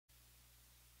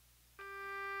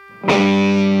Poison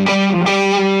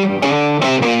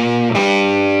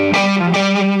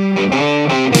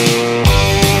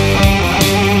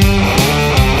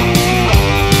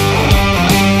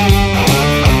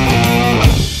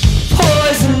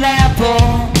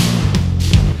apple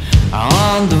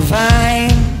on the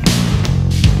vine.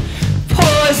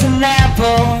 Poison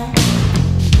apple,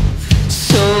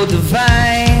 so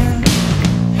divine.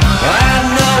 I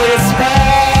know it's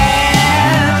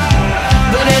bad,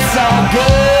 but it's all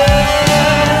good.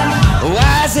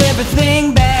 Why is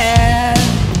everything bad?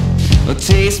 It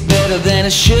tastes better than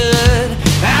it should.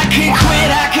 I can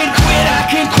quit, I can quit, I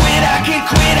can quit, I can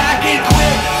quit, I can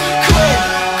quit, quit,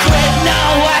 quit. No,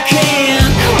 I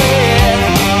can't quit.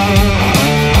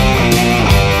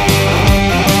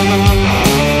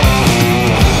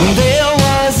 There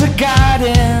was a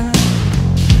garden,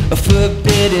 a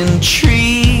forbidden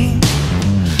tree,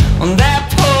 and that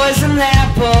poison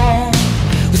apple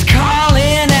was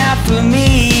calling out for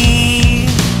me.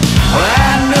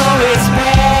 I know it's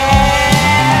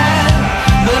bad,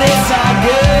 but it's all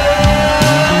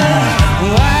good.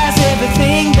 Why is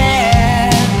everything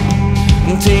bad?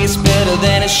 It tastes better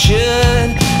than it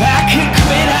should. I could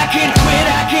quit, I could quit,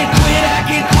 I could quit, I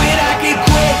could quit, I could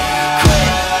quit, quit,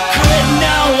 quit.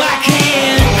 No, I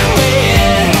can't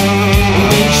quit.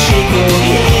 When you shake your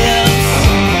hips,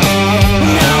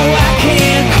 no, I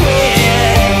can't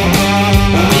quit.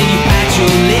 When you bite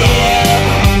your lip.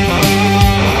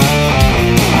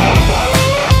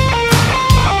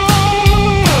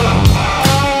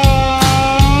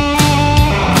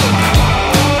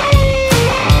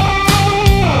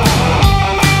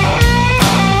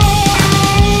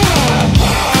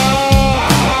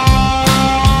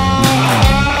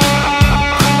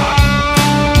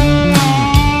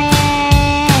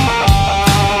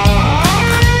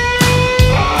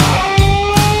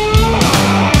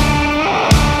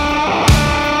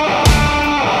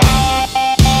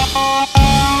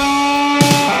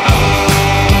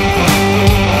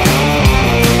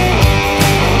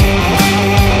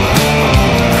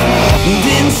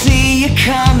 Didn't see you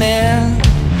coming,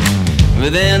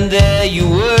 but then there you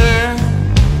were.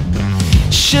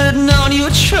 Should've known you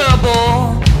were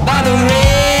trouble by the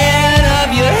red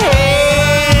of your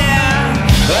hair.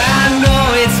 I know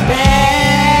it's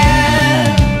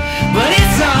bad, but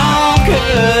it's all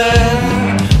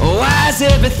good. Why is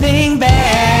everything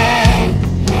bad?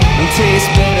 It tastes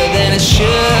better than it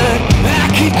should. I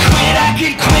could quit, I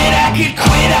could quit.